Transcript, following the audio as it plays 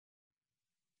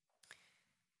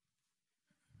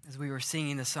As we were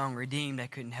singing the song Redeemed, I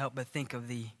couldn't help but think of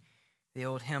the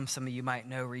old hymn some of you might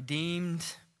know, Redeemed,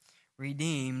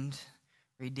 redeemed,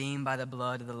 redeemed by the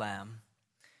blood of the Lamb.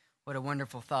 What a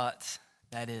wonderful thought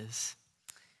that is.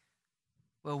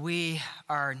 Well, we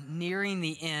are nearing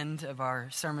the end of our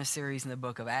sermon series in the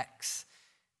book of Acts.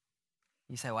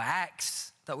 You say, well,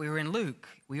 Acts? I thought we were in Luke.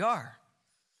 We are.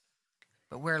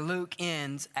 But where Luke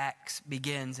ends, Acts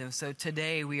begins. And so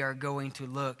today we are going to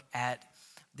look at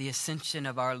the ascension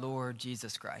of our Lord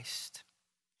Jesus Christ.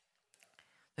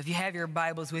 If you have your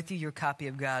Bibles with you, your copy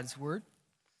of God's Word,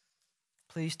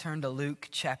 please turn to Luke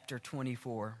chapter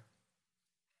 24.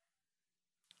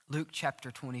 Luke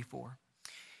chapter 24.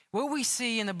 What we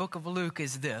see in the book of Luke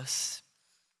is this,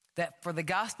 that for the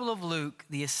Gospel of Luke,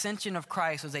 the ascension of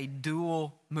Christ was a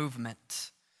dual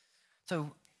movement.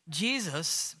 So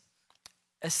Jesus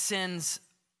ascends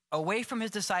away from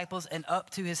his disciples and up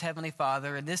to his heavenly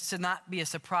Father. And this should not be a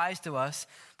surprise to us,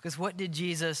 because what did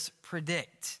Jesus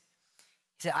predict?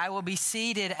 He said, I will be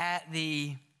seated at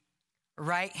the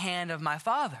right hand of my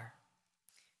Father.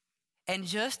 And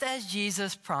just as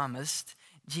Jesus promised,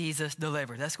 Jesus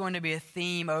delivered. That's going to be a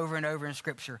theme over and over in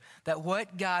Scripture, that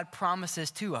what God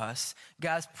promises to us,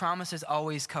 God's promises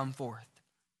always come forth.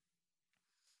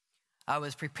 I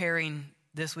was preparing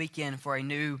this weekend for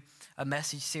a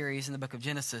message series in the book of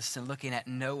Genesis and looking at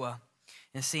Noah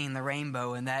and seeing the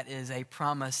rainbow. And that is a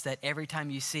promise that every time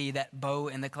you see that bow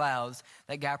in the clouds,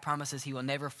 that God promises he will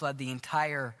never flood the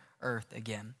entire earth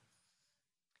again.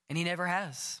 And he never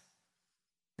has.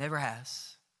 Never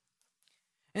has.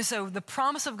 And so the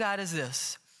promise of God is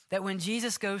this, that when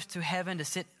Jesus goes to heaven to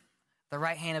sit at the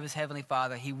right hand of his heavenly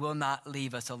Father, he will not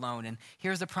leave us alone. And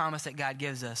here's the promise that God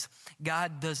gives us.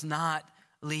 God does not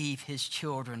leave his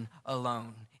children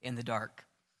alone in the dark.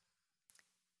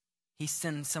 He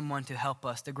sends someone to help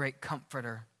us, the great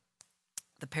comforter,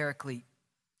 the paraclete,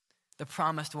 the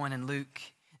promised one in Luke,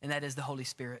 and that is the Holy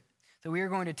Spirit. So we are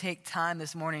going to take time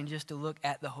this morning just to look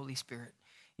at the Holy Spirit.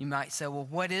 You might say, well,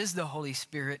 what is the Holy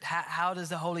Spirit? How does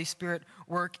the Holy Spirit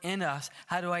work in us?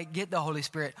 How do I get the Holy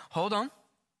Spirit? Hold on.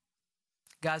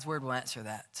 God's word will answer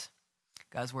that.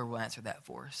 God's word will answer that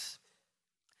for us.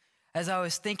 As I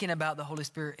was thinking about the Holy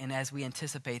Spirit and as we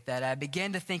anticipate that, I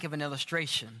began to think of an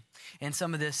illustration, and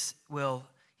some of this will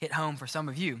hit home for some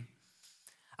of you.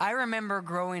 I remember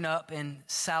growing up in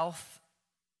the South,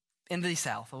 I'll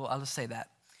just say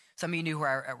that. Some of you knew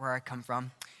where I come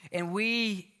from. And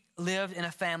we lived in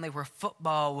a family where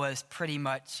football was pretty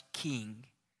much king.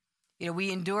 You know,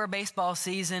 we endure baseball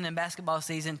season and basketball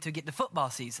season to get to football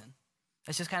season.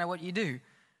 That's just kind of what you do,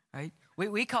 right?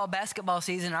 We call basketball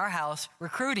season in our house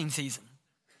recruiting season.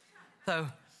 So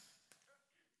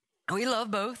we love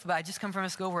both, but I just come from a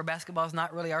school where basketball is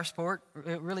not really our sport.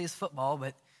 It really is football,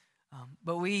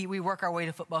 but we work our way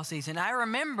to football season. I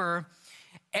remember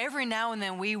every now and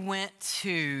then we went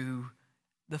to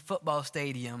the football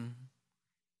stadium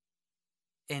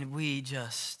and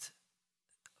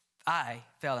I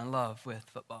fell in love with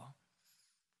football.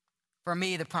 For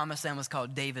me, the promised land was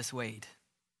called Davis Wade.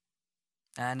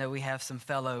 I know we have some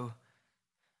fellow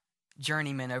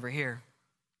journeymen over here.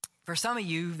 For some of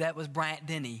you, that was Bryant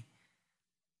Denny.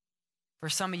 For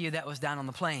some of you, that was down on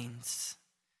the plains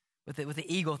with the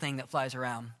eagle thing that flies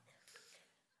around.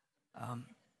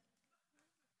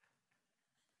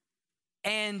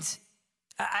 And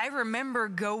I remember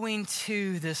going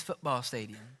to this football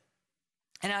stadium.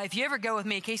 And if you ever go with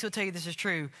me, in case we'll tell you this is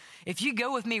true, if you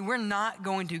go with me, we're not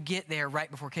going to get there right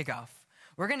before kickoff.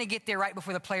 We're going to get there right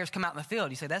before the players come out in the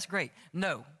field. You say, that's great.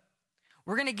 No.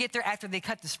 We're going to get there after they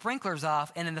cut the sprinklers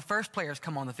off and then the first players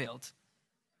come on the field.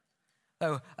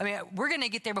 So, we're going to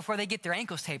get there before they get their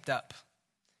ankles taped up.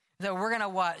 So we're going to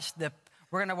watch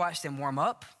them warm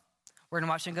up. We're going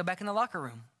to watch them go back in the locker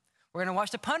room. We're going to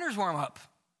watch the punters warm up.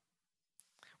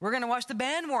 We're going to watch the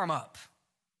band warm up.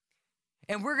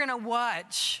 And we're going to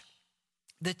watch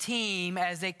the team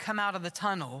as they come out of the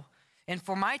tunnel. And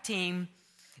for my team,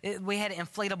 we had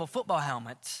inflatable football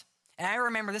helmets. And I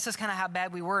remember, this is kind of how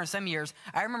bad we were in some years.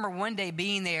 I remember one day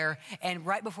being there, and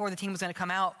right before the team was going to come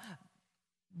out,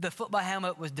 the football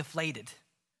helmet was deflated.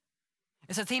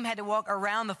 And so the team had to walk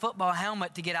around the football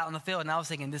helmet to get out on the field. And I was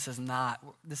thinking,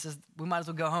 we might as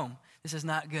well go home. This is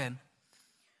not good.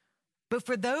 But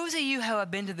for those of you who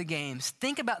have been to the games,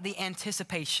 think about the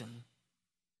anticipation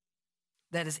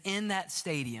that is in that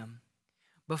stadium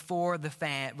before the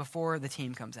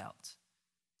team comes out.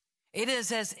 It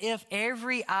is as if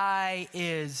every eye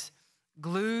is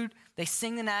glued. They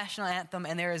sing the national anthem,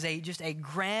 and there is just a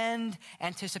grand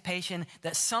anticipation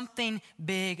that something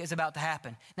big is about to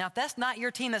happen. Now, if that's not your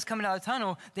team that's coming out of the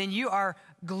tunnel, then you are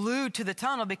glued to the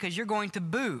tunnel because you're going to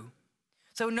boo.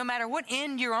 So no matter what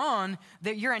end you're on,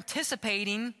 that you're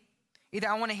anticipating, either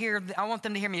I want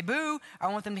them to hear me boo, or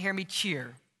I want them to hear me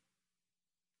cheer.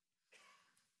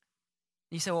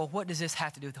 You say, well, what does this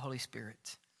have to do with the Holy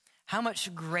Spirit? How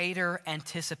much greater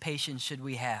anticipation should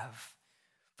we have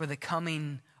for the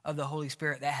coming of the Holy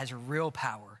Spirit that has real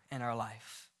power in our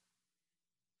life?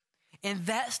 And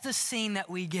that's the scene that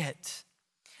we get.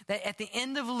 That at the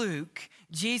end of Luke,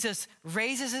 Jesus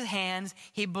raises his hands,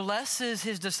 he blesses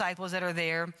his disciples that are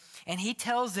there, and he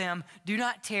tells them, do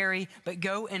not tarry, but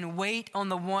go and wait on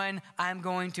the one I'm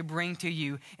going to bring to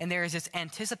you. And there is this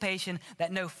anticipation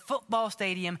that no football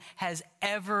stadium has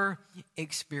ever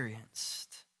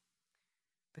experienced.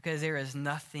 Because there is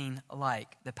nothing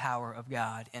like the power of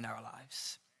God in our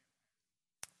lives.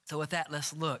 So with that,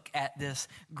 let's look at this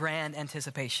grand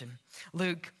anticipation.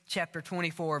 Luke chapter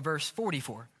 24, verse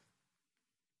 44.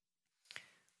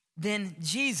 Then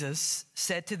Jesus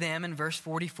said to them in verse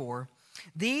 44,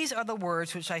 these are the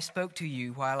words which I spoke to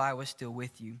you while I was still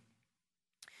with you,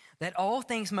 that all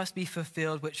things must be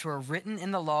fulfilled which were written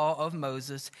in the law of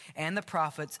Moses and the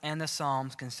prophets and the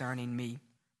Psalms concerning me.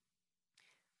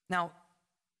 Now,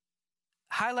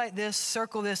 highlight this,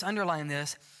 circle this, underline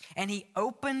this. And he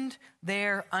opened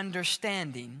their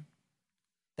understanding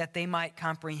that they might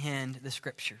comprehend the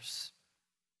scriptures.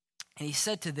 And he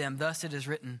said to them, thus it is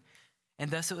written, and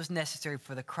thus it was necessary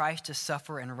for the Christ to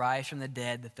suffer and rise from the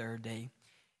dead the third day,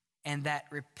 and that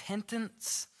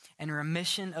repentance and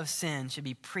remission of sin should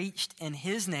be preached in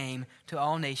his name to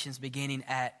all nations, beginning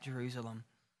at Jerusalem.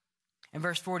 In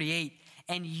verse 48,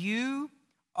 and you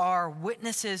are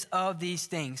witnesses of these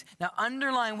things. Now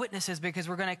underline witnesses because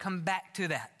we're going to come back to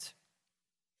that.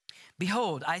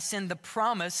 Behold, I send the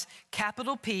promise,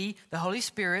 capital P, the Holy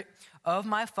Spirit of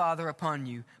my Father upon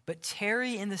you, but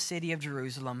tarry in the city of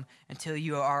Jerusalem until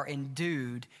you are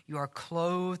endued, you are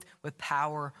clothed with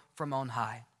power from on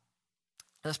high.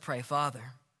 Let's pray. Father,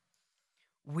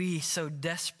 we so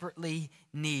desperately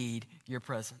need your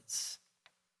presence.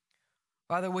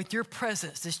 Father, with your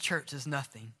presence, this church is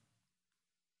nothing.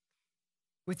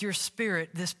 With your Spirit,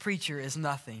 this preacher is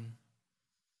nothing.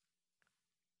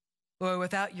 Lord,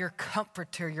 without your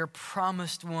comforter, your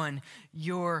promised one,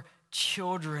 your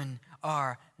children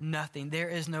are nothing. There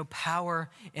is no power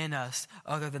in us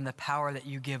other than the power that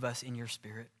you give us in your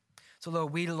Spirit. So,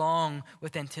 Lord, we long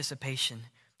with anticipation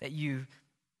that you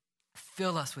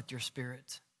fill us with your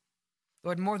Spirit.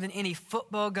 Lord, more than any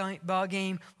football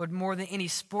game, Lord, more than any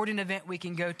sporting event we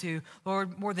can go to,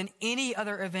 Lord, more than any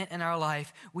other event in our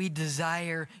life, we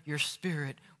desire your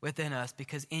Spirit within us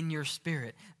because in your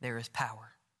Spirit there is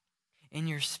power. In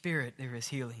your Spirit there is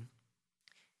healing.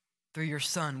 Through your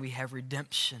Son we have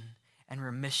redemption and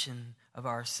remission of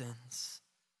our sins.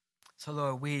 So,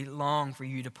 Lord, we long for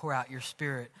you to pour out your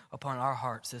Spirit upon our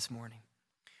hearts this morning.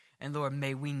 And, Lord,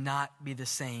 may we not be the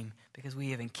same because we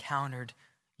have encountered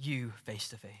you face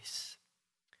to face.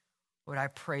 Lord, I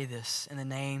pray this in the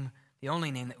name, the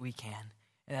only name that we can,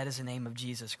 and that is the name of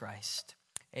Jesus Christ.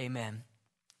 Amen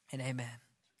and amen.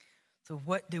 So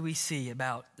what do we see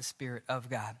about the Spirit of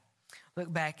God?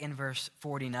 Look back in verse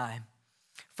 49.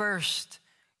 First,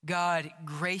 God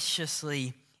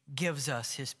graciously gives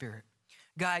us his Spirit.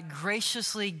 God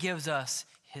graciously gives us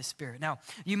his Spirit. Now,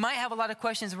 you might have a lot of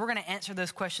questions. We're going to answer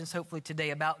those questions hopefully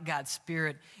today about God's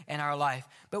Spirit in our life.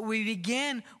 But we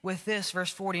begin with this,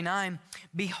 verse 49.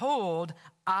 Behold,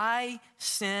 I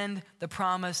send the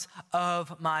promise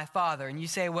of my Father. And you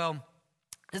say, well,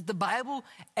 does the Bible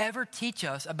ever teach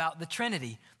us about the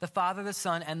Trinity, the Father, the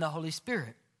Son, and the Holy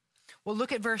Spirit? Well,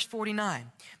 look at verse 49.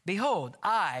 Behold,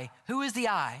 I, who is the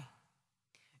I?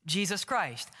 Jesus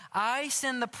Christ. I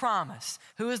send the promise.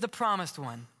 Who is the promised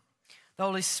one? The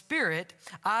Holy Spirit.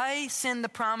 I send the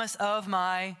promise of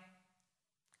my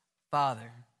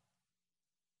Father.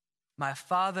 My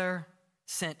Father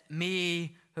sent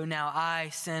me, who now I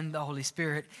send the Holy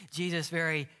Spirit. Jesus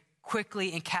very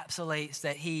quickly encapsulates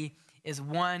that he is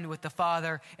one with the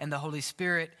Father and the Holy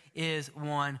Spirit is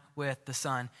one with the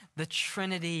Son. The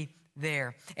Trinity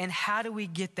there. And how do we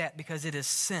get that? Because it is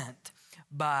sent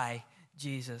by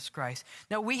Jesus Christ.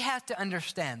 Now we have to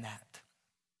understand that.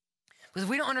 Because if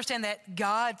we don't understand that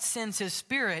God sends his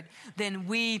Spirit, then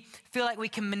we feel like we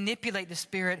can manipulate the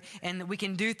Spirit and we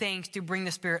can do things to bring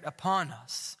the Spirit upon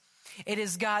us. It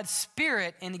is God's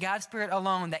Spirit and God's Spirit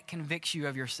alone that convicts you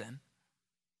of your sin.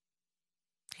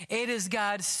 It is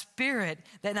God's Spirit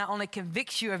that not only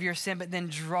convicts you of your sin, but then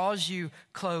draws you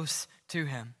close to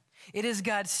him. It is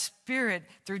God's Spirit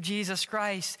through Jesus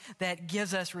Christ that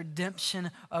gives us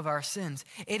redemption of our sins.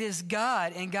 It is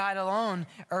God and God alone,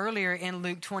 earlier in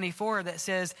Luke 24, that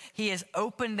says he has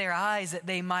opened their eyes that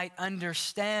they might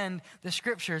understand the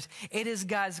scriptures. It is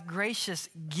God's gracious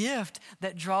gift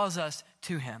that draws us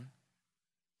to him.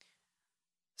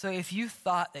 So if you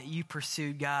thought that you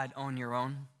pursued God on your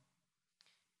own,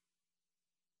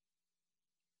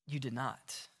 you did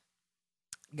not.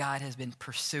 God has been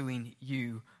pursuing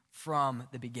you from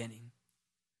the beginning.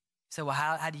 So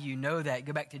how do you know that?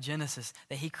 Go back to Genesis,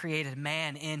 that he created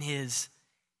man in his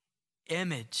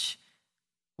image.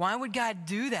 Why would God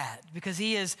do that? Because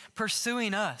he is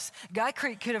pursuing us. God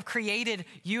could have created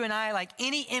you and I like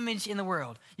any image in the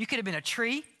world. You could have been a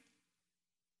tree.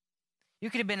 You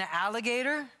could have been an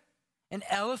alligator, an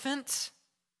elephant.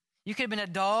 You could have been a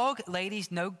dog.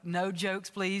 Ladies, no jokes,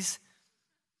 please.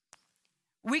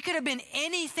 We could have been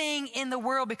anything in the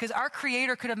world because our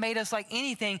Creator could have made us like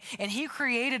anything, and he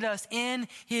created us in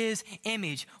his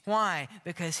image. Why?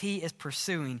 Because he is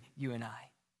pursuing you and I.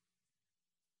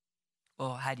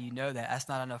 Well, how do you know that? That's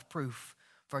not enough proof.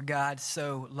 For God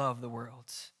so loved the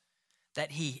world that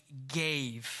he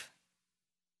gave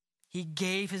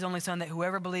his only son, that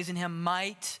whoever believes in him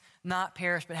might not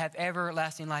perish but have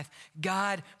everlasting life.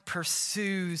 God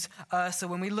pursues us. So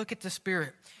when we look at the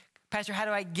Spirit, Pastor, how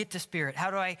do I get the Spirit?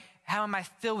 How am I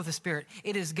filled with the Spirit?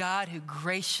 It is God who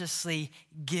graciously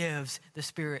gives the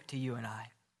Spirit to you and I.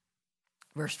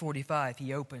 Verse 45,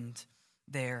 he opened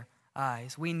their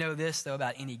eyes. We know this, though,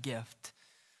 about any gift.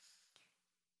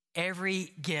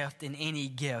 Every gift and any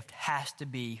gift has to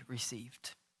be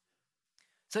received.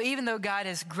 So even though God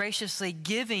is graciously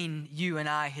giving you and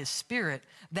I his Spirit,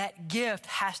 that gift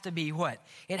has to be what?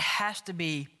 It has to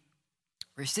be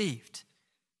received.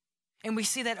 And we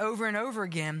see that over and over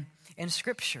again in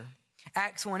Scripture.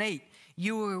 Acts 1:8,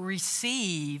 you will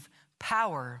receive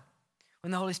power when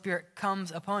the Holy Spirit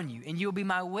comes upon you, and you will be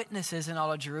my witnesses in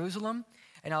all of Jerusalem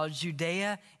and all of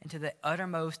Judea and to the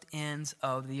uttermost ends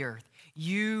of the earth.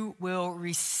 You will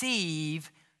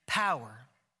receive power.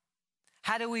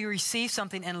 How do we receive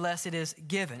something unless it is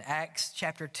given? Acts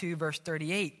chapter 2, verse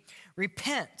 38.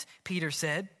 Repent, Peter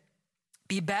said.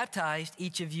 Be baptized,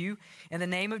 each of you, in the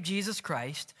name of Jesus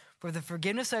Christ, for the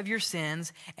forgiveness of your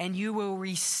sins, and you will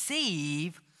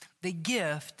receive the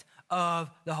gift of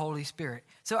the Holy Spirit.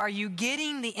 So are you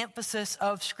getting the emphasis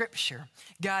of Scripture?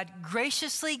 God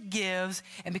graciously gives,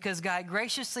 and because God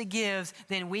graciously gives,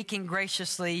 then we can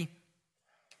graciously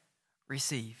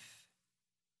receive.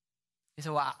 You say,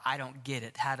 well, I don't get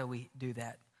it. How do we do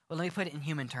that? Well, let me put it in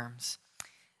human terms.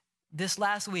 This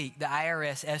last week, the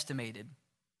IRS estimated,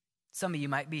 some of you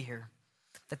might be here,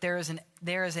 that there is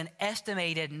an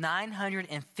estimated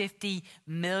 $950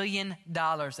 million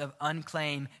of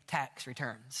unclaimed tax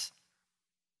returns.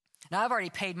 Now, I've already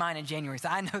paid mine in January, so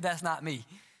I know that's not me,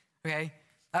 okay?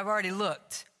 I've already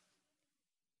looked.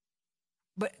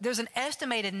 But there's an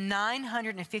estimated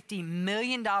 $950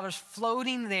 million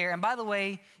floating there. And by the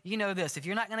way, you know this, if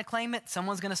you're not going to claim it,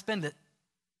 someone's going to spend it.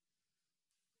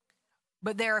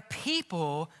 But there are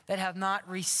people that have not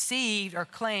received or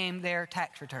claimed their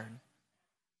tax return.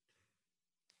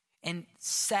 And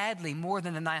sadly, more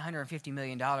than the $950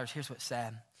 million, here's what's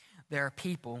sad. There are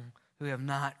people who have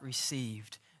not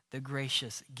received the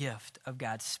gracious gift of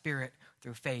God's Spirit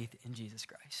through faith in Jesus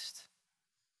Christ.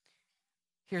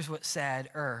 Here's what's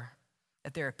sadder,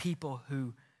 that there are people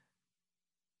who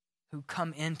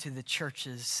come into the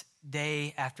churches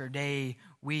day after day,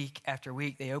 week after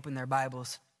week. They open their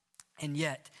Bibles, and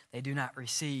yet they do not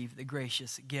receive the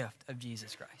gracious gift of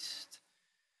Jesus Christ.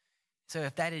 So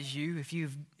if that is you, if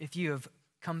you have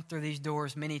come through these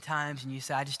doors many times and you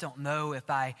say, I just don't know if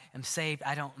I am saved.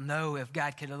 I don't know if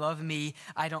God could love me.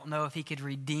 I don't know if he could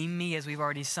redeem me, as we've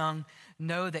already sung.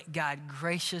 Know that God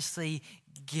graciously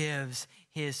gives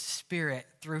his Spirit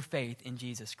through faith in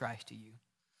Jesus Christ to you.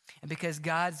 And because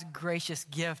God's gracious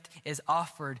gift is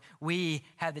offered, we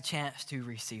have the chance to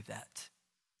receive that.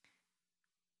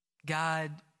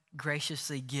 God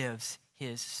graciously gives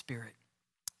his Spirit.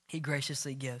 He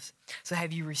graciously gives. So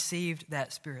have you received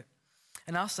that Spirit?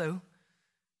 And also, well,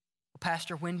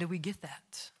 Pastor, when do we get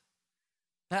that?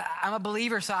 I'm a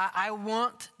believer, so I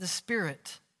want the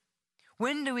Spirit.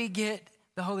 When do we get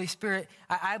the Holy Spirit?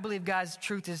 I believe God's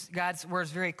word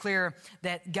is very clear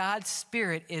that God's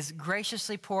Spirit is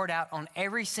graciously poured out on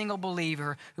every single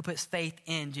believer who puts faith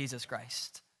in Jesus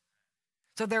Christ.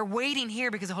 So they're waiting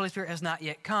here because the Holy Spirit has not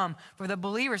yet come. For the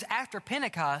believers after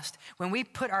Pentecost, when we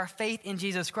put our faith in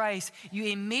Jesus Christ, you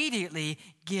immediately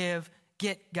get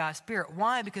God's Spirit.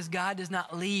 Why? Because God does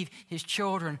not leave his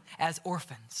children as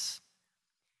orphans.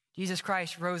 Jesus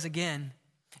Christ rose again,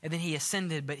 And then he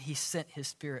ascended, but he sent his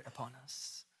Spirit upon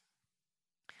us.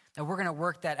 Now we're going to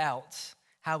work that out,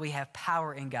 how we have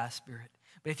power in God's Spirit.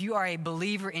 But if you are a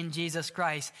believer in Jesus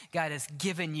Christ, God has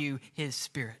given you his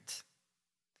Spirit.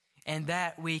 And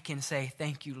that we can say,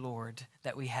 thank you, Lord,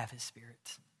 that we have his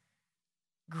Spirit.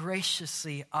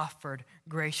 Graciously offered,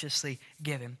 graciously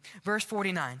given. Verse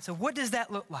 49. So what does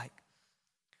that look like?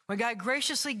 When God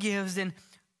graciously gives, then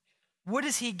what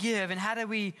does he give and how do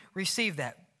we receive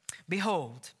that?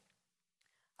 Behold,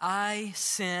 I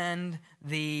send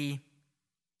the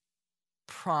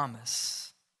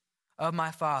promise of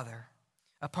my Father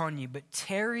upon you, but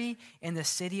tarry in the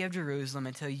city of Jerusalem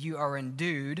until you are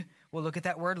endued, we'll look at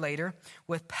that word later,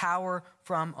 with power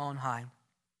from on high.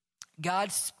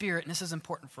 God's Spirit, and this is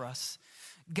important for us,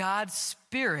 God's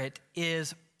Spirit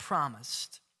is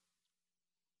promised.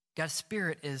 God's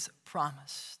Spirit is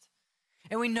promised.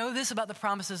 And we know this about the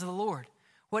promises of the Lord.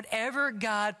 Whatever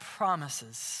God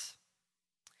promises,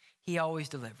 he always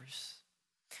delivers.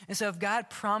 And so if God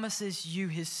promises you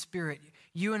his Spirit,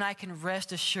 you and I can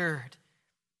rest assured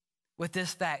with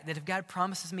this fact that if God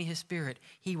promises me his Spirit,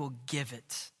 he will give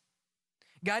it.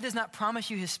 God does not promise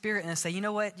you his Spirit and then say, you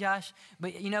know what, Josh,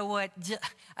 but you know what,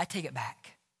 I take it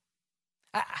back.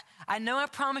 I know I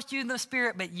promised you the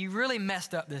Spirit, but you really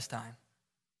messed up this time.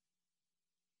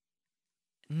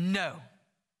 No,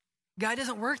 God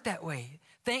doesn't work that way.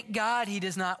 Thank God he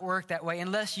does not work that way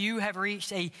unless you have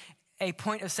reached a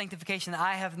point of sanctification that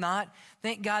I have not.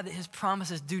 Thank God that his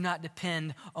promises do not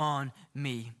depend on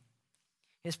me.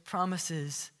 His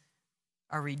promises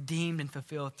are redeemed and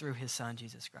fulfilled through his Son,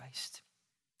 Jesus Christ.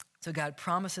 So God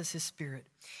promises his Spirit.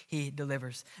 He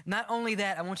delivers. Not only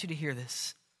that, I want you to hear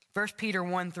this. 1 Peter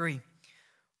 1:3.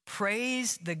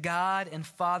 Praise the God and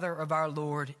Father of our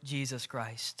Lord Jesus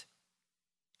Christ.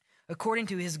 According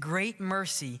to his great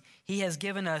mercy, he has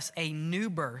given us a new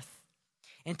birth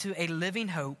into a living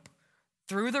hope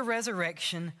through the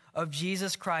resurrection of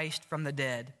Jesus Christ from the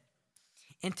dead,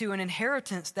 into an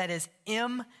inheritance that is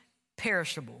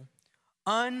imperishable,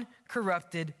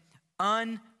 uncorrupted,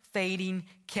 unfading,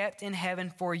 kept in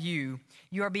heaven for you.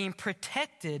 You are being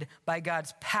protected by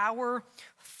God's power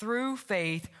through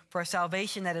faith for a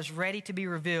salvation that is ready to be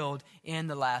revealed in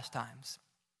the last times.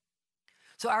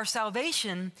 So our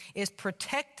salvation is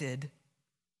protected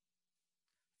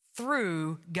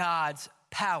through God's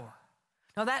power.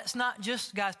 Now that's not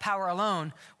just God's power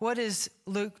alone. What does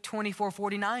Luke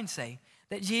 24:49 say?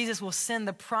 That Jesus will send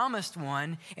the promised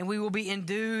one and we will be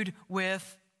endued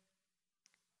with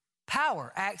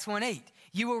power. Acts 1:8.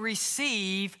 You will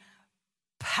receive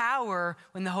power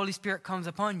when the Holy Spirit comes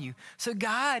upon you. So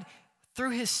God,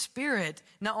 through his Spirit,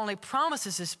 not only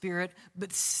promises his Spirit,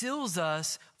 but seals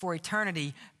us for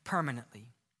eternity permanently.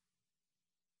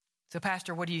 So,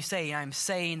 Pastor, what do you say? I'm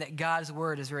saying that God's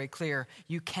word is very clear.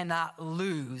 You cannot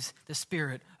lose the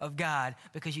Spirit of God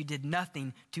because you did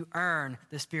nothing to earn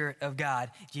the Spirit of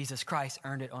God. Jesus Christ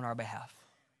earned it on our behalf.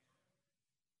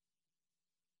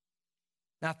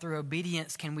 Now, through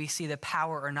obedience, can we see the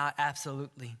power or not?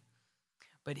 Absolutely.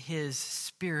 But his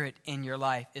Spirit in your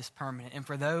life is permanent. And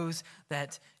for those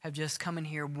that have just come in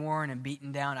here worn and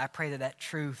beaten down, I pray that that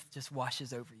truth just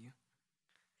washes over you.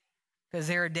 Because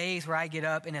there are days where I get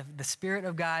up and if the Spirit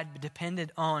of God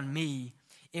depended on me,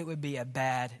 it would be a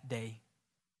bad day.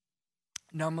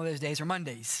 Normally those days are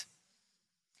Mondays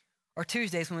or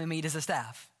Tuesdays when we meet as a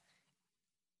staff.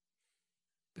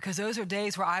 Because those are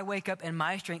days where I wake up in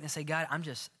my strength and say, God, I'm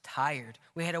just tired.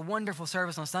 We had a wonderful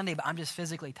service on Sunday, but I'm just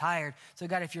physically tired. So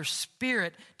God, if your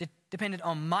Spirit depended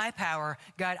on my power,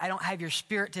 God, I don't have your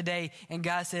Spirit today. And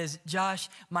God says, Josh,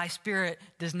 my Spirit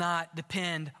does not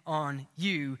depend on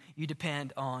you. You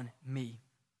depend on me.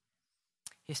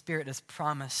 His Spirit is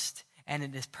promised and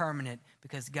it is permanent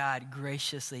because God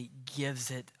graciously gives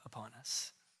it upon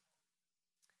us.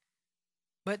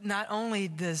 But not only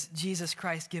does Jesus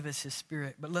Christ give us his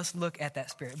Spirit, but let's look at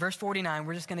that Spirit. Verse 49,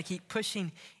 we're just going to keep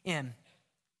pushing in.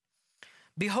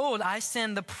 Behold, I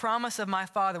send the promise of my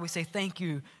Father. We say, thank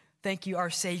you,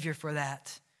 our Savior, for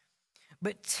that.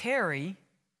 But tarry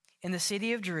in the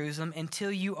city of Jerusalem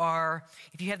until you are,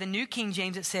 if you have the New King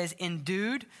James, it says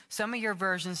endued. Some of your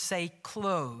versions say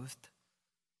clothed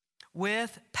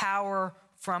with power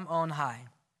from on high.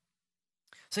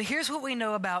 So here's what we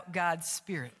know about God's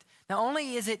Spirit. Not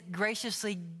only is it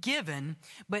graciously given,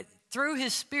 but through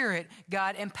his Spirit,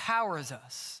 God empowers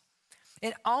us.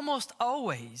 It almost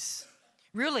always,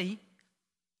 really,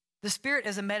 the Spirit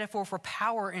is a metaphor for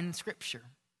power in Scripture.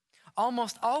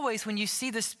 Almost always when you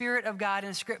see the Spirit of God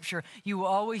in Scripture, you will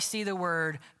always see the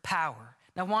word power.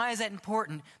 Now, why is that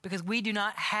important? Because we do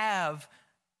not have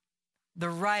the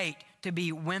right to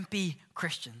be wimpy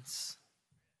Christians.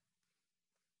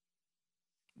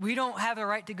 We don't have the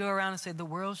right to go around and say, the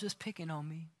world's just picking on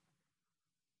me.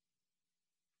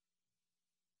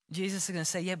 Jesus is going to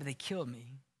say, yeah, but they killed me,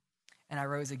 and I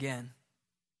rose again.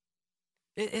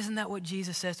 Isn't that what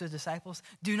Jesus says to his disciples?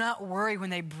 Do not worry when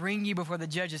they bring you before the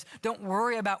judges. Don't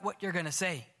worry about what you're going to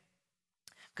say,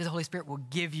 because the Holy Spirit will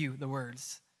give you the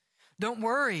words. Don't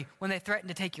worry when they threaten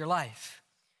to take your life,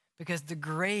 because the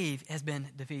grave has been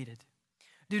defeated.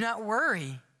 Do not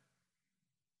worry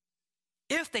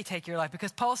if they take your life,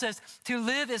 because Paul says to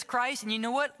live is Christ. And you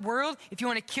know what, world? If you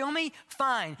want to kill me,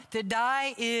 fine. To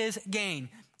die is gain.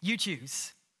 You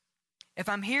choose. If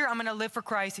I'm here, I'm going to live for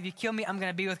Christ. If you kill me, I'm going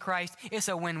to be with Christ. It's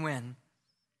a win-win.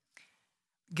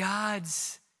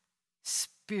 God's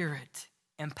Spirit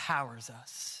empowers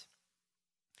us.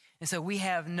 And so we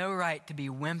have no right to be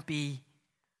wimpy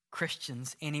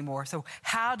Christians anymore. So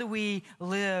how do we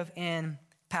live in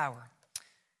power?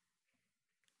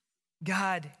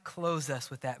 God clothes us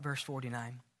with that, verse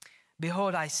 49.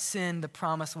 Behold, I send the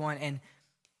promised one, and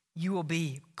you will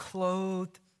be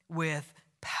clothed with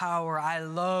power. I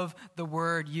love the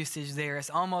word usage there. It's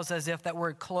almost as if that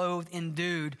word clothed,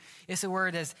 endued. It's a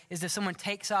word as if someone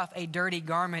takes off a dirty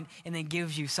garment and then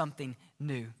gives you something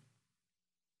new.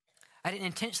 I didn't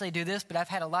intentionally do this, but I've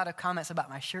had a lot of comments about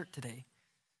my shirt today.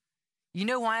 You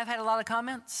know why I've had a lot of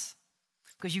comments?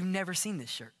 Because you've never seen this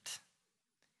shirt.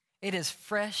 It is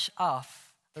fresh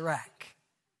off the rack.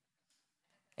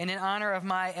 And in honor of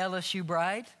my LSU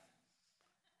bride,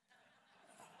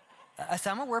 I said,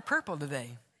 I'm going to wear purple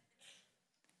today.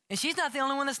 And she's not the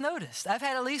only one that's noticed. I've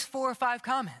had at least 4 or 5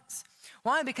 comments.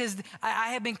 Why? Because I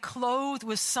have been clothed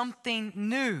with something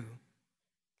new.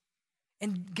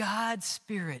 And God's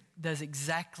Spirit does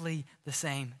exactly the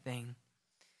same thing.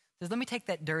 He says, let me take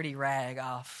that dirty rag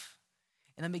off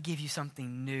and let me give you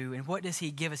something new. And what does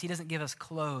he give us? He doesn't give us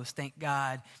clothes, thank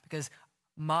God, because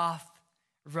moth,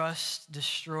 rust,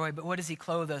 destroy. But what does he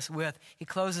clothe us with? He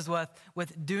clothes us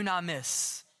with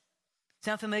dunamis.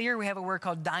 Sound familiar? We have a word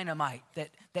called dynamite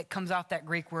that comes off that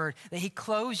Greek word, that he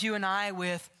clothes you and I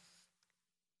with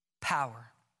power.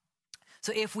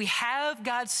 So if we have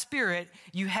God's Spirit,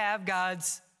 you have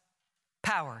God's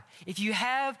power. If you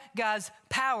have God's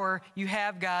power, you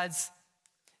have God's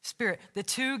Spirit. The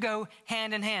two go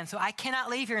hand in hand. So I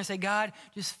cannot leave here and say, God,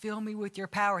 just fill me with your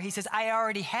power. He says, I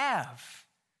already have.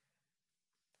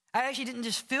 I actually didn't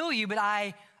just fill you, but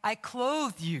I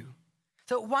clothed you.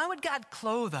 So why would God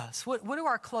clothe us? What do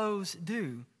our clothes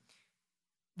do?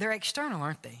 They're external,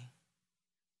 aren't they?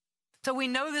 So we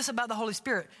know this about the Holy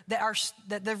Spirit,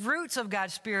 that the roots of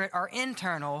God's Spirit are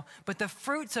internal, but the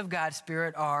fruits of God's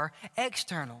Spirit are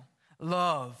external.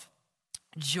 Love,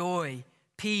 joy,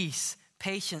 peace,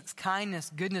 patience,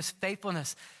 kindness, goodness,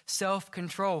 faithfulness,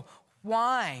 self-control.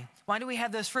 Why? Why do we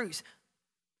have those fruits?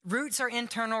 Roots are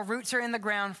internal, roots are in the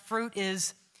ground, fruit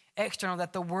is external,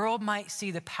 that the world might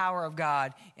see the power of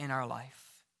God in our life.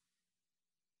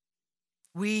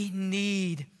 We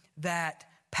need that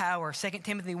power. 2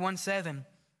 Timothy 1:7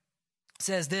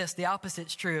 says this, the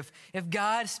opposite's true. If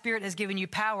God's Spirit has given you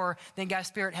power, then God's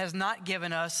Spirit has not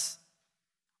given us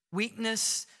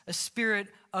weakness, a spirit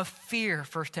of fear,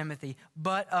 1 Timothy,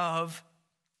 but of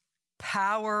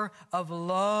power, of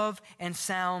love, and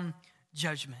sound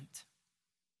judgment.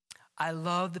 I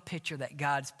love the picture that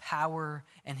God's power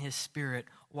and his Spirit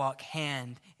walk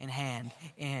hand in hand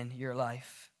in your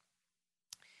life.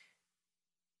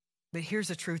 But here's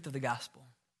the truth of the gospel.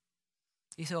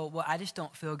 You say, well, I just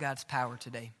don't feel God's power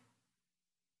today.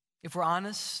 If we're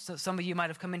honest, so some of you might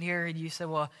have come in here and you said,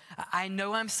 well, I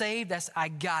know I'm saved. I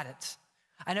got it.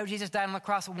 I know Jesus died on the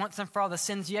cross once and for all, the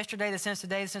sins yesterday, the sins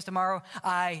today, the sins tomorrow.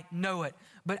 I know it.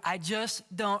 But I just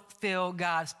don't feel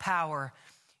God's power.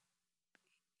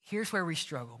 Here's where we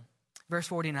struggle. Verse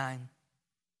 48,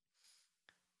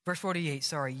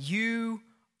 you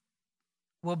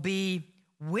will be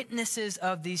witnesses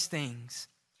of these things.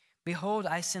 Behold,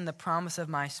 I send the promise of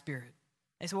my Spirit.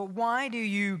 And so, well, why do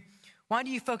you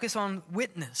focus on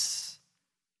witness?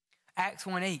 Acts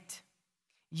 1:8,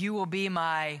 you will be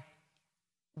my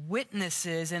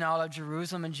witnesses in all of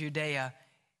Jerusalem and Judea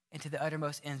and to the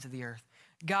uttermost ends of the earth.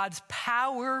 God's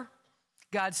power,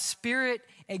 God's Spirit,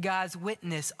 and God's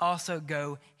witness also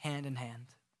go hand in hand.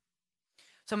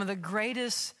 Some of the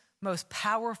greatest, most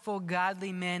powerful,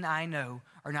 godly men I know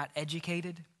are not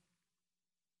educated.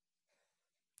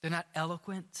 They're not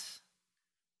eloquent.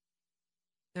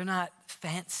 They're not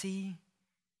fancy.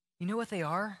 You know what they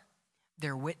are?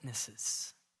 They're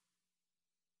witnesses.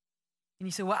 And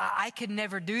you say, well, I could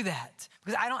never do that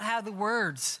because I don't have the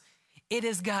words. It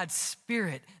is God's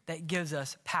Spirit that gives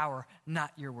us power,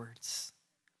 not your words.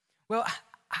 Well,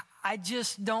 I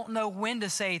just don't know when to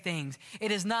say things.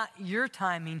 It is not your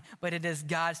timing, but it is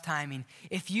God's timing.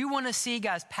 If you want to see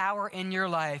God's power in your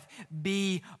life,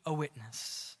 be a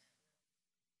witness.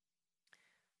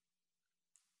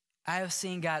 I have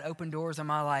seen God open doors in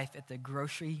my life at the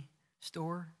grocery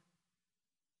store,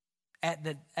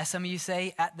 as some of you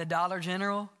say, at the Dollar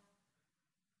General.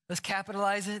 Let's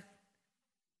capitalize it.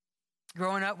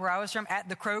 Growing up where I was from, at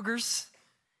the Kroger's,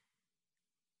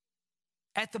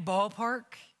 at the ballpark,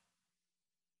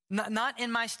 not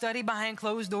in my study behind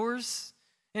closed doors.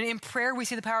 And in prayer, we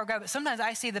see the power of God, but sometimes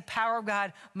I see the power of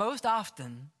God most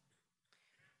often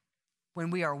when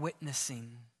we are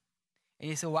witnessing. And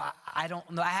you say, well, I don't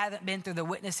know. I haven't been through the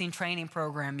witnessing training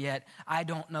program yet. I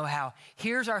don't know how.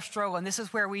 Here's our struggle, and this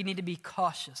is where we need to be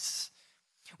cautious.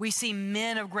 We see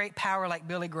men of great power like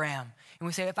Billy Graham, and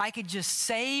we say, if I could just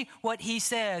say what he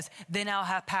says, then I'll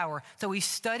have power. So we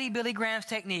study Billy Graham's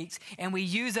techniques, and we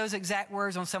use those exact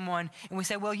words on someone, and we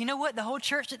say, well, you know what? The whole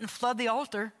church didn't flood the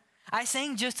altar. I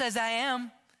sing just as I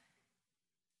am.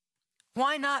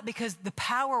 Why not? Because the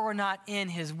power were not in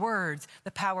his words.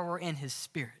 The power were in his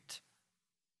spirit.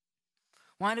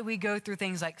 Why do we go through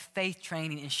things like faith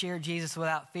training and share Jesus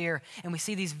without fear? And we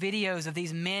see these videos of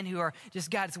these men who are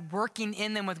just, God's working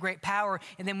in them with great power.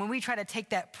 And then when we try to take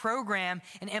that program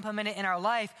and implement it in our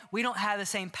life, we don't have the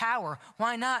same power.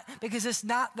 Why not? Because it's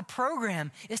not the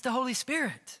program, it's the Holy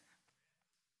Spirit.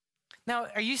 Now,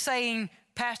 are you saying,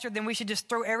 Pastor, then we should just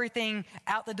throw everything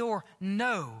out the door?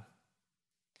 No.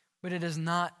 But it is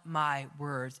not my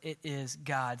words, it is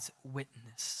God's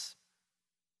witness.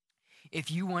 If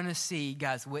you want to see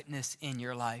God's witness in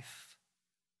your life,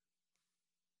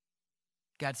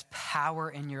 God's power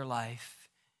in your life,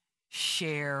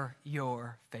 share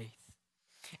your faith.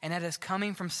 And that is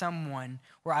coming from someone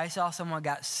where I saw someone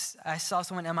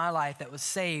in my life that was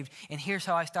saved, and here's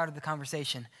how I started the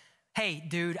conversation. Hey,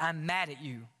 dude, I'm mad at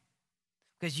you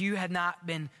because you have not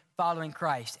been following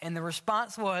Christ. And the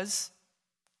response was,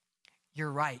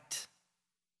 you're right.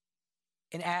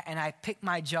 And I picked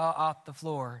my jaw off the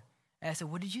floor. And I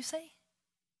said, what did you say?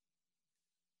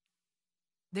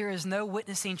 There is no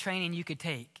witnessing training you could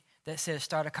take that says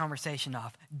start a conversation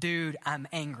off. Dude, I'm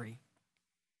angry.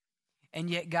 And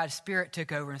yet God's Spirit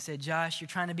took over and said, Josh, you're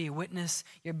trying to be a witness.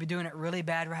 You're doing it really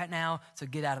bad right now, so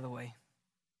get out of the way.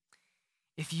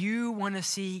 If you want to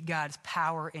see God's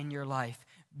power in your life,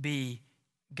 be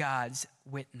God's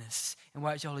witness and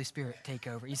watch the Holy Spirit take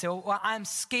over. You say, well, I'm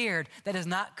scared. That does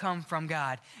not come from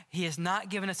God. He has not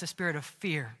given us a spirit of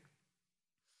fear,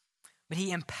 but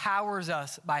he empowers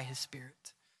us by his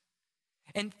Spirit.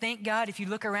 And thank God, if you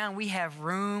look around, we have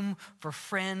room for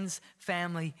friends,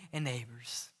 family, and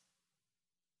neighbors.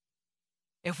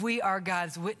 If we are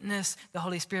God's witness, the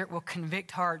Holy Spirit will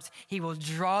convict hearts. He will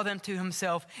draw them to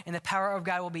himself, and the power of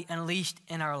God will be unleashed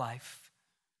in our life.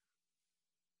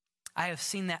 I have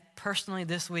seen that personally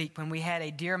this week when we had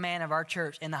a dear man of our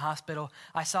church in the hospital.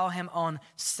 I saw him on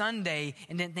Sunday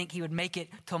and didn't think he would make it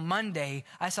till Monday.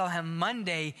 I saw him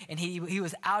Monday and he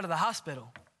was out of the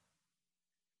hospital.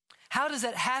 How does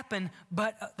that happen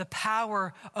but the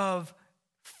power of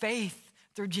faith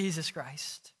through Jesus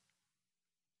Christ?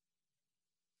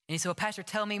 And he said, well, Pastor,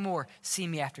 tell me more. See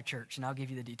me after church and I'll give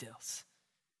you the details.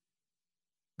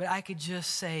 But I could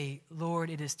just say, Lord,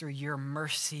 it is through your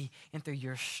mercy and through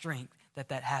your strength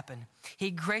that happened. He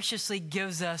graciously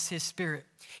gives us his Spirit.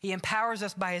 He empowers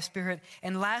us by his Spirit.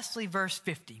 And lastly, verse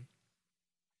 50.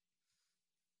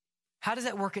 How does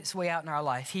that work its way out in our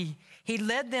life? He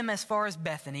led them as far as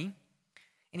Bethany,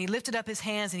 and he lifted up his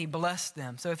hands and he blessed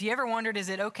them. So if you ever wondered, is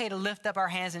it okay to lift up our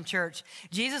hands in church?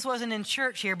 Jesus wasn't in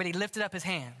church here, but he lifted up his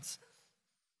hands.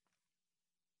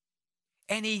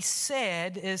 And he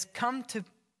said,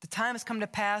 the time has come to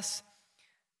pass.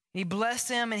 He blessed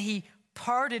them and he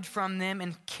parted from them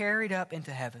and carried up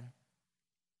into heaven.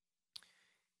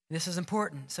 This is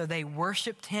important. So they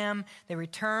worshiped him. They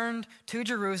returned to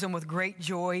Jerusalem with great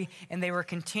joy, and they were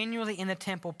continually in the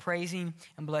temple praising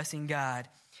and blessing God.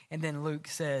 And then Luke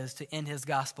says to end his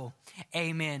gospel,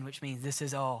 amen, which means this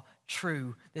is all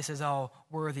true. This is all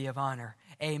worthy of honor.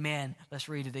 Amen. Let's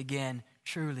read it again.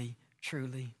 Truly,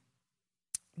 truly.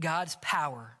 God's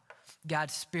power,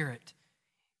 God's Spirit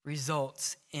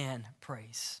results in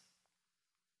praise.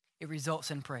 It results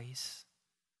in praise.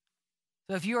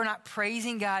 So if you are not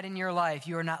praising God in your life,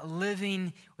 you are not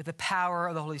living with the power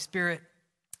of the Holy Spirit.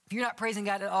 If you're not praising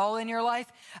God at all in your life,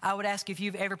 I would ask if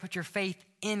you've ever put your faith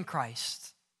in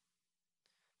Christ.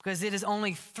 Because it is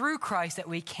only through Christ that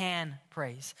we can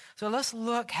praise. So let's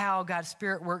look how God's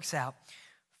Spirit works out.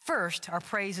 First, our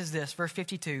praise is this, verse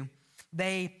 52.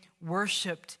 They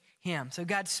worshiped him. So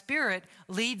God's Spirit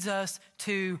leads us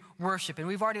to worship. And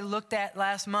we've already looked at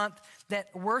last month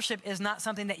that worship is not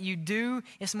something that you do.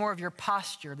 It's more of your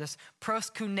posture, this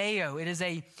proskuneo. It is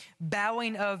a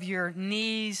bowing of your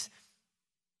knees,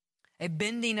 a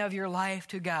bending of your life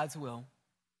to God's will.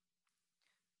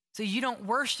 So you don't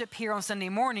worship here on Sunday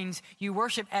mornings. You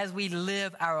worship as we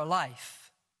live our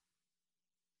life.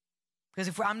 Because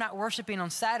if I'm not worshiping on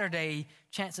Saturday,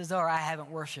 chances are I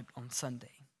haven't worshiped on Sunday.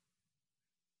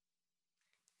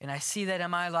 And I see that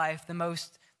in my life, the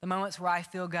moments where I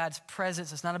feel God's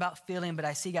presence, it's not about feeling, but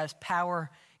I see God's power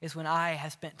is when I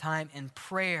have spent time in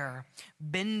prayer,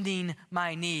 bending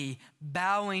my knee,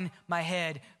 bowing my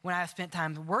head, when I have spent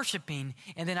time worshiping,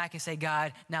 and then I can say,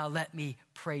 God, now let me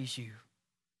praise you.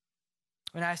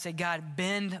 When I say, God,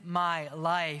 bend my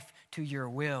life to your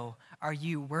will, are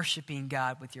you worshiping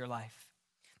God with your life?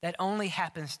 That only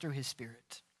happens through his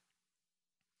Spirit.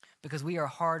 Because we are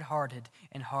hard-hearted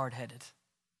and hard-headed.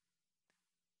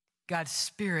 God's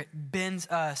Spirit bends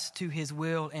us to his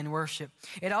will and worship.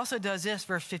 It also does this,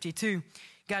 verse 52.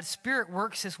 God's Spirit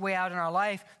works his way out in our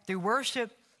life through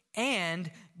worship and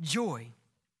joy.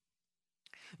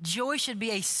 Joy should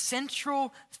be a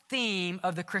central theme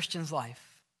of the Christian's life.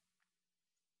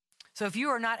 So if you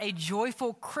are not a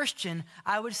joyful Christian,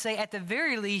 I would say at the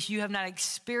very least, you have not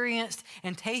experienced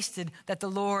and tasted that the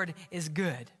Lord is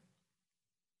good.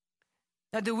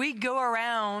 Now, do we go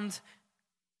around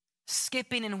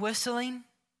skipping and whistling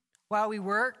while we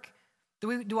work?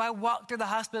 Do I walk through the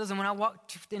hospitals, and when I walk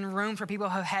in rooms where people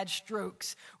have had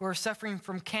strokes or are suffering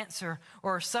from cancer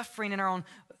or are suffering in our own,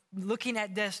 looking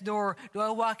at death's door, do I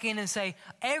walk in and say,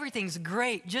 everything's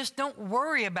great, just don't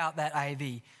worry about that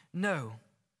IV? No.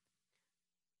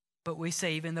 But we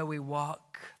say, even though we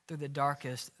walk through the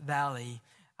darkest valley,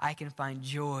 I can find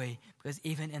joy, because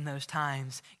even in those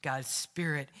times, God's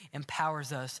Spirit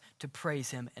empowers us to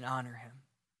praise him and honor him.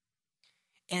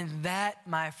 And that,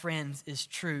 my friends, is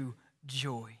true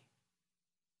joy.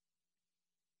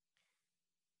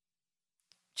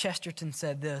 Chesterton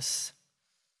said this: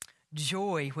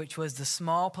 joy, which was the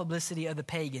small publicity of the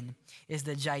pagan, is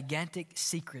the gigantic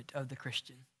secret of the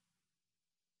Christian.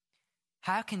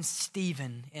 How can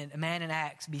Stephen, a man in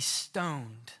Acts, be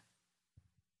stoned?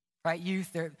 Right,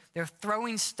 youth, they're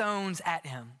throwing stones at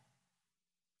him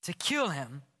to kill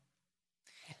him.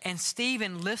 And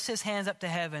Stephen lifts his hands up to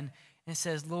heaven and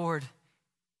says, Lord,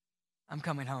 I'm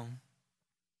coming home.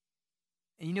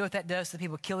 And you know what that does to the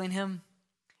people killing him?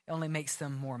 It only makes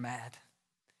them more mad.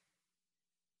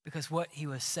 Because what he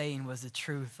was saying was the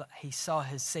truth. He saw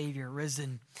his Savior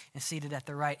risen and seated at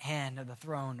the right hand of the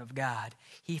throne of God.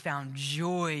 He found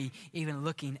joy even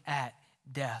looking at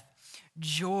death.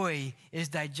 Joy is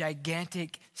the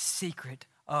gigantic secret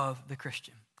of the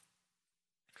Christian.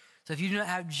 So if you do not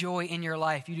have joy in your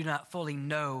life, you do not fully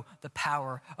know the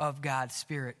power of God's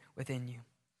Spirit within you.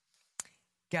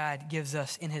 God gives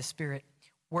us in his Spirit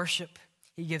worship.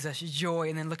 He gives us joy.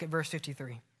 And then look at verse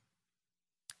 53.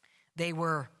 They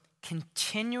were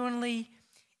continually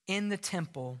in the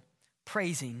temple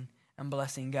praising and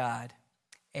blessing God.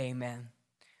 Amen.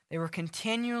 They were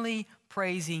continually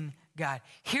praising God.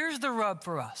 Here's the rub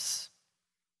for us.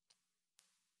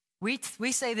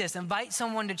 We say this: invite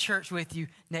someone to church with you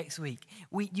next week.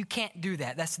 You can't do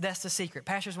that. That's the secret.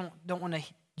 Pastors don't want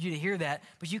you to hear that,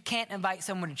 but you can't invite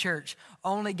someone to church.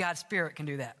 Only God's Spirit can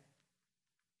do that.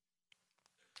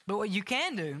 But what you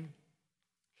can do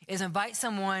is invite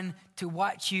someone to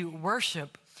watch you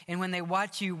worship. And when they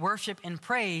watch you worship and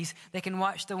praise, they can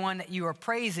watch the one that you are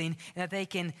praising, and that they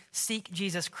can seek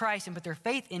Jesus Christ and put their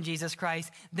faith in Jesus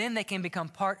Christ. Then they can become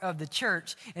part of the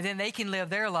church, and then they can live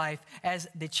their life as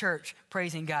the church,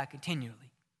 praising God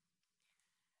continually.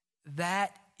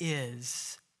 That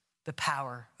is the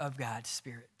power of God's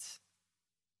Spirit.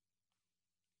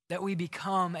 That we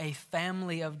become a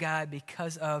family of God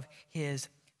because of his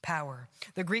power.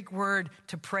 The Greek word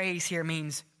to praise here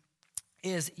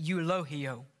is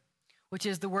eulohio, which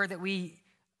is the word that we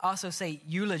also say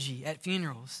eulogy at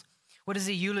funerals. What is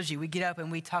a eulogy? We get up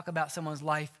and we talk about someone's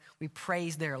life. We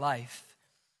praise their life.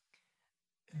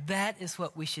 That is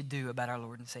what we should do about our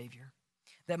Lord and Savior.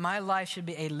 That my life should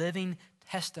be a living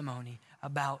testimony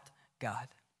about God.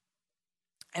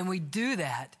 And we do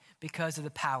that because of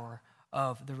the power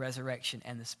of the resurrection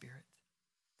and the Spirit.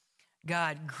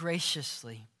 God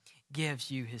graciously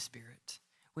gives you his Spirit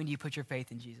when you put your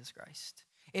faith in Jesus Christ.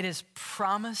 It is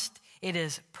promised. It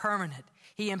is permanent.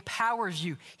 He empowers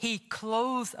you. He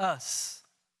clothes us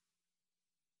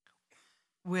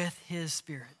with his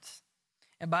Spirit.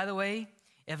 And by the way,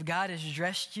 if God has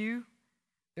dressed you,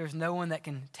 there's no one that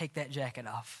can take that jacket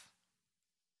off.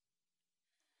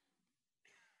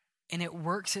 And it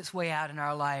works its way out in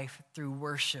our life through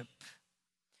worship,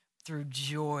 through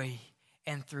joy,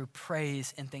 and through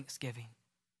praise and thanksgiving.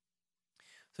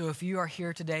 So if you are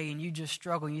here today and you just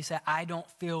struggle and you say, I don't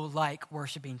feel like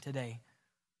worshiping today,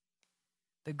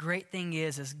 the great thing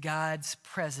is God's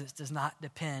presence does not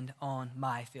depend on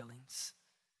my feelings.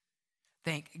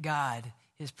 Thank God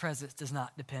his presence does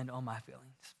not depend on my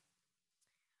feelings.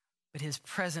 But his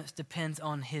presence depends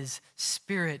on his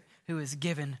Spirit who is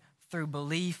given through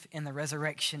belief in the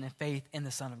resurrection and faith in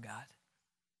the Son of God.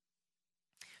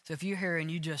 So if you're here and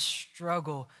you just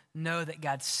struggle, know that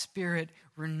God's Spirit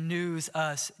renews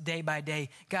us day by day.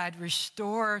 God,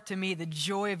 restore to me the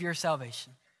joy of your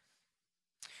salvation.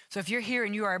 So if you're here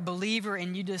and you are a believer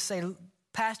and you just say,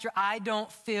 Pastor, I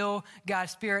don't feel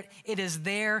God's Spirit. It is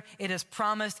there. It is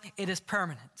promised. It is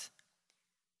permanent.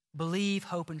 Believe,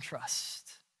 hope, and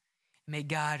trust. May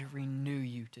God renew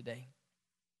you today.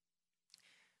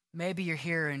 Maybe you're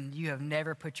here and you have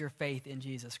never put your faith in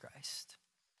Jesus Christ.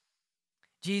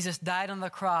 Jesus died on the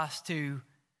cross to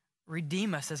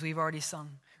redeem us, as we've already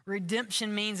sung.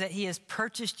 Redemption means that he has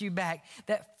purchased you back,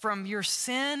 that from your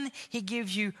sin, he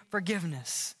gives you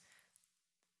forgiveness.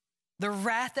 The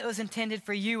wrath that was intended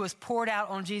for you was poured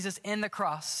out on Jesus in the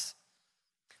cross.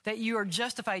 That you are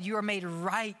justified, you are made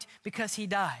right because he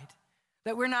died.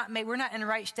 That we're not in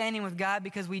right standing with God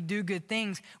because we do good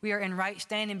things. We are in right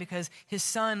standing because his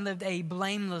son lived a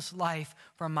blameless life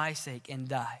for my sake and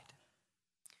died.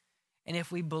 And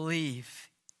if we believe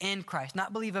in Christ,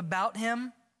 not believe about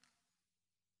him,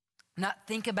 not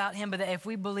think about him, but that if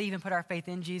we believe and put our faith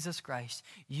in Jesus Christ,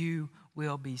 you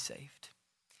will be saved.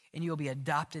 And you will be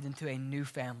adopted into a new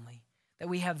family. That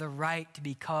we have the right to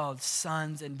be called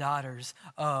sons and daughters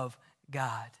of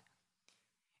God.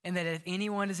 And that if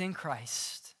anyone is in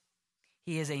Christ,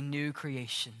 he is a new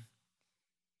creation.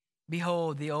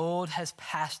 Behold, the old has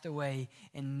passed away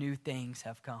and new things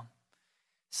have come.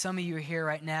 Some of you are here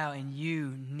right now and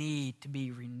you need to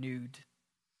be renewed.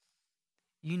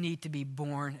 You need to be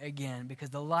born again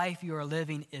because the life you are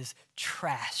living is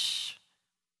trash.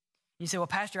 You say, well,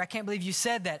 Pastor, I can't believe you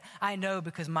said that. I know,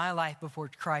 because my life before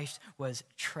Christ was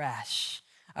trash.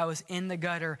 I was in the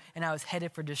gutter and I was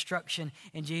headed for destruction.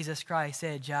 And Jesus Christ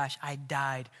said, Josh, I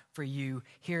died for you.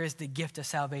 Here is the gift of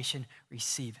salvation.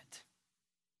 Receive it.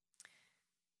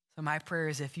 So my prayer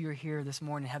is, if you are here this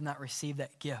morning and have not received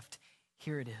that gift,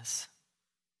 here it is.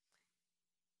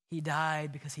 He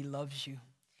died because he loves you.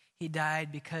 He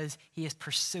died because he is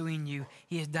pursuing you.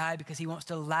 He has died because he wants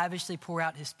to lavishly pour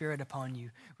out his Spirit upon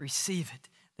you. Receive it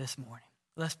this morning.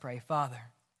 Let's pray. Father,